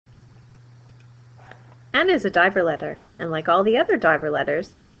N is a diver letter, and like all the other diver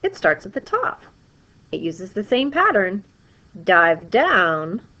letters, it starts at the top. It uses the same pattern. Dive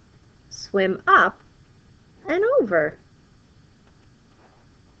down, swim up, and over.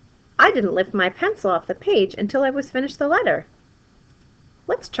 I didn't lift my pencil off the page until I was finished the letter.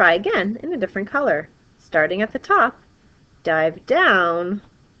 Let's try again in a different color. Starting at the top, dive down,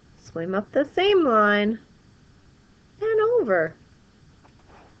 swim up the same line, and over.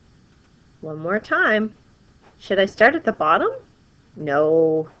 One more time. Should I start at the bottom?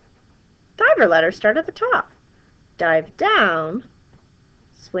 No. Diver letters start at the top. Dive down,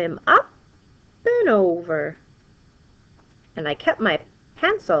 swim up, and over. And I kept my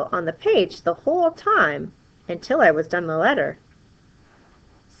pencil on the page the whole time until I was done the letter.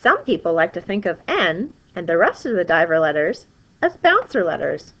 Some people like to think of N and the rest of the diver letters as bouncer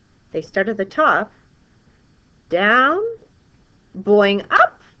letters. They start at the top, down, boing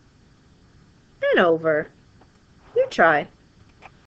up, and over. You try.